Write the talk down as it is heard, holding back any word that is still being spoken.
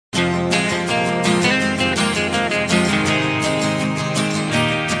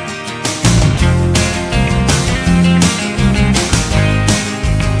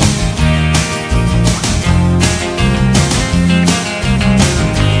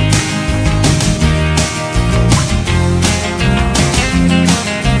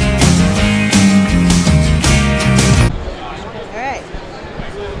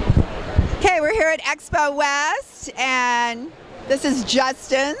and this is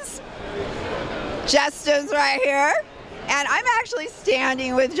Justin's. Justin's right here. And I'm actually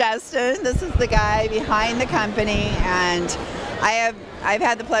standing with Justin. This is the guy behind the company, and I've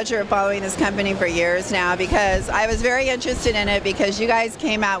had the pleasure of following this company for years now because I was very interested in it because you guys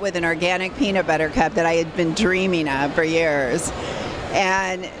came out with an organic peanut butter cup that I had been dreaming of for years.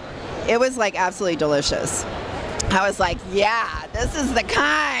 And it was like absolutely delicious. I was like, yeah, this is the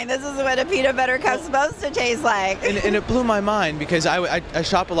kind. This is what a peanut butter cup's supposed to taste like. And it blew my mind because I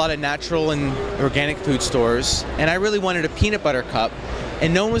shop a lot of natural and organic food stores, and I really wanted a peanut butter cup,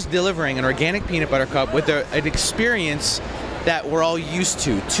 and no one was delivering an organic peanut butter cup with an experience that we're all used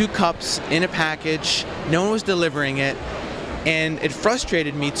to. 2 cups in a package, no one was delivering it, and it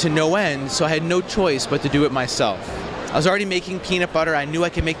frustrated me to no end, so I had no choice but to do it myself. I was already making peanut butter, I knew I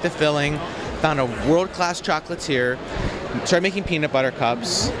could make the filling, found a world-class chocolatier, started making peanut butter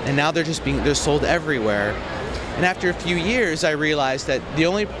cups, and now they're sold everywhere. And after a few years, I realized that the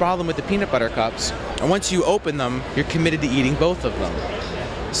only problem with the peanut butter cups, and once you open them, you're committed to eating both of them.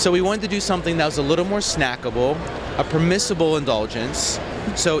 So we wanted to do something that was a little more snackable, a permissible indulgence.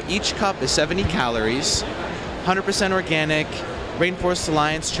 So each cup is 70 calories, 100% organic, Rainforest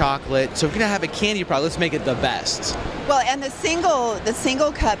Alliance chocolate. So if you're gonna have a candy product, let's make it the best. Well, and the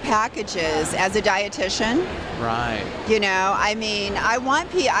single cup packages, as a dietitian, right? You know, I mean, I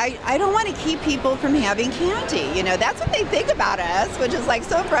don't want to keep people from having candy. You know, that's what they think about us, which is like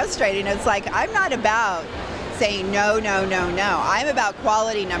so frustrating. It's like I'm not about saying no, no, no, no. I'm about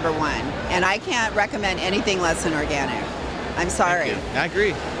quality, number one, and I can't recommend anything less than organic. I'm sorry. I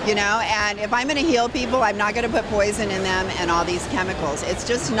agree. You know, and if I'm going to heal people, I'm not going to put poison in them and all these chemicals. It's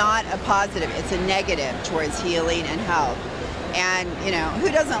just not a positive. It's a negative towards healing and health. And, you know,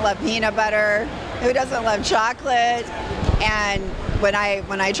 who doesn't love peanut butter? Who doesn't love chocolate? And when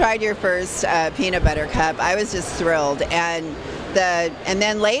I tried your first peanut butter cup, I was just thrilled. And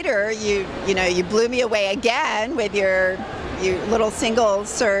then later, you blew me away again with your little single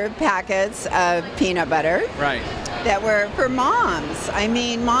serve packets of peanut butter. Right. That were for moms. I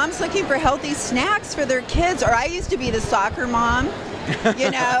mean, moms looking for healthy snacks for their kids. Or I used to be the soccer mom, you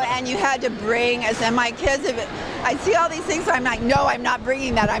know, and you had to bring us. And my kids, I see all these things, so I'm like, no, I'm not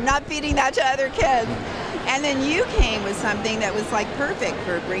bringing that. I'm not feeding that to other kids. And then you came with something that was like perfect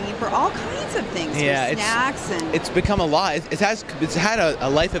for bringing for all kinds of things, yeah, for snacks it's become a lot. It's had a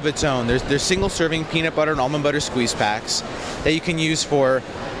life of its own. There's single serving peanut butter and almond butter squeeze packs that you can use for,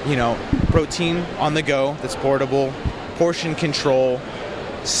 you know, protein on the go that's portable, portion control,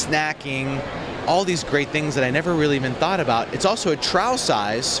 snacking, all these great things that I never really even thought about. It's also a trial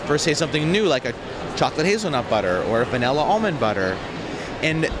size for, say, something new like a chocolate hazelnut butter or a vanilla almond butter.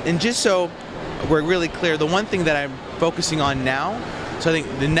 And just so we're really clear, the one thing that I'm focusing on now, so I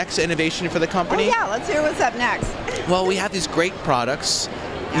think the next innovation for the company. Oh yeah, let's hear what's up next. Well, we have these great products.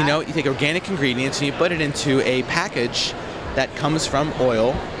 Yeah. You know, you take organic ingredients and you put it into a package that comes from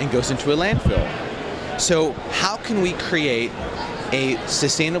oil and goes into a landfill. So how can we create a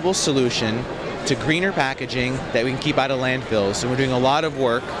sustainable solution to greener packaging that we can keep out of landfills? And we're doing a lot of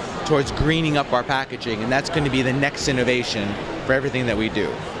work towards greening up our packaging, and that's going to be the next innovation for everything that we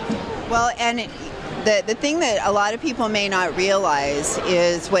do. Well, and the thing that a lot of people may not realize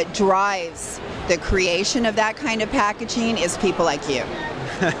is what drives the creation of that kind of packaging is people like you.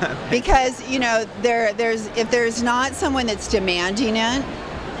 Because, you know, if there's not someone that's demanding it,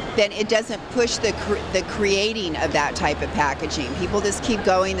 then it doesn't push the creating of that type of packaging. People just keep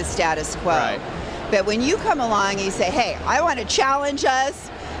going the status quo. Right. But when you come along and you say, hey, I want to challenge us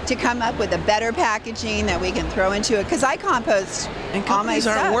to come up with a better packaging that we can throw into it, because I compost and all my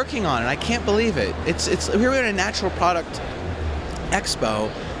stuff. Companies aren't working on it. I can't believe it. We're at a natural product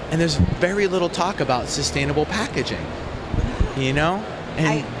expo, and there's very little talk about sustainable packaging. You know,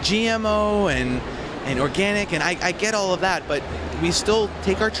 and GMO and organic, and I get all of that, but we still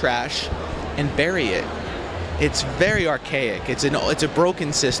take our trash and bury it. It's very archaic. It's a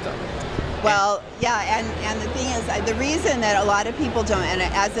broken system. Well, yeah, and the thing is, the reason that a lot of people don't, and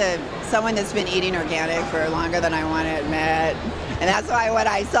as someone that's been eating organic for longer than I want to admit, and that's why when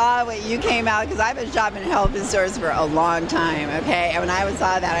I saw what you came out, because I've been shopping in health food stores for a long time, okay, and when I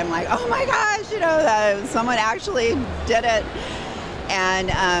saw that, I'm like, oh my gosh, you know, someone actually did it. And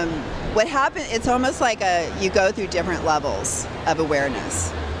what happened, it's almost like you go through different levels of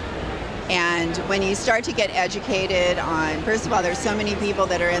awareness. And when you start to get educated on, first of all, there's so many people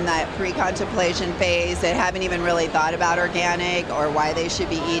that are in that pre-contemplation phase that haven't even really thought about organic or why they should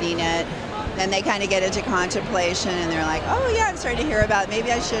be eating it. Then they kind of get into contemplation and they're like, oh yeah, I'm starting to hear about it.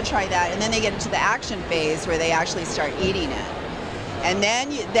 Maybe I should try that. And then they get into the action phase where they actually start eating it. And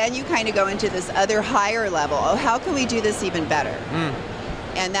then you kind of go into this other higher level. Oh, how can we do this even better?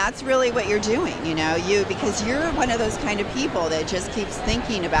 And that's really what you're doing, you know, because you're one of those kind of people that just keeps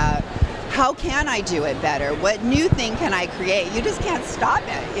thinking about, how can I do it better? What new thing can I create? You just can't stop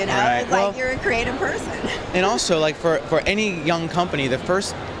it, you know? Right. It's like you're a creative person. And also, like for any young company, the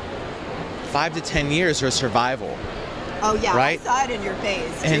first 5 to 10 years are survival. Oh yeah, right? I saw it in your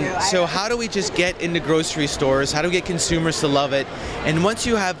face too. And so how do we just get into grocery stores? How do we get consumers to love it? And once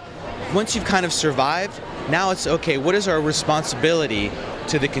you've kind of survived, now it's okay, what is our responsibility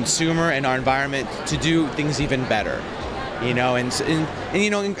to the consumer and our environment to do things even better? You know, and you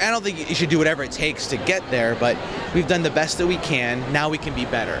know, I don't think you should do whatever it takes to get there, but we've done the best that we can. Now we can be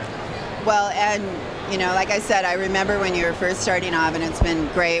better. Well, and you know, like I said, I remember when you were first starting off, and it's been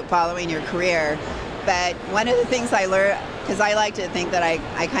great following your career. But one of the things I learned, because I like to think that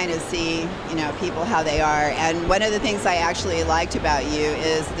I kind of see, you know, people how they are, and one of the things I actually liked about you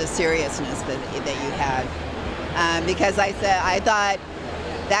is the seriousness that you had. Because I thought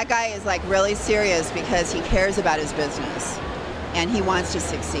that guy is like really serious because he cares about his business and he wants to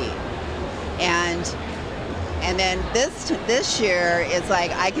succeed. And then this year, it's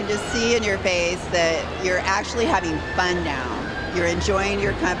like I can just see in your face that you're actually having fun now. You're enjoying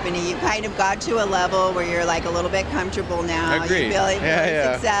your company. You kind of got to a level where you're like a little bit comfortable now. Agreed. You feel like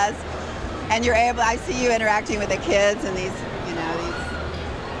Yeah. success, and you're able. I see you interacting with the kids and these, you know, these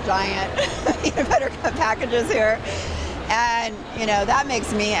giant peanut butter cup packages here, and you know that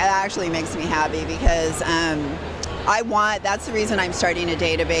actually makes me happy because that's the reason I'm starting a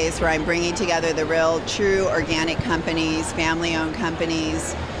database where I'm bringing together the real, true organic companies, family-owned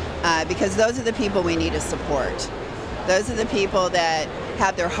companies, because those are the people we need to support. Those are the people that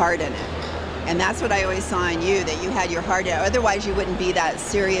have their heart in it. And that's what I always saw in you, that you had your heart in it. Otherwise, you wouldn't be that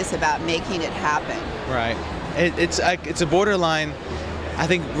serious about making it happen. Right. It's a borderline. I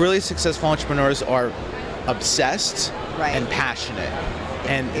think really successful entrepreneurs are obsessed and passionate.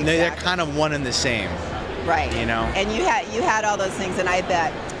 And Exactly. they're kind of one and the same. Right. You know? And you had all those things, and I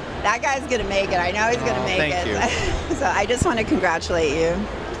bet that guy's going to make it. I know he's going to make it. Thank you. So I just want to congratulate you.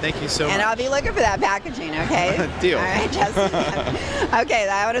 Thank you so much. And I'll be looking for that packaging, okay? Deal. All right, Jessica. Okay,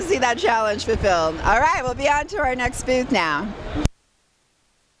 I want to see that challenge fulfilled. All right, we'll be on to our next booth now.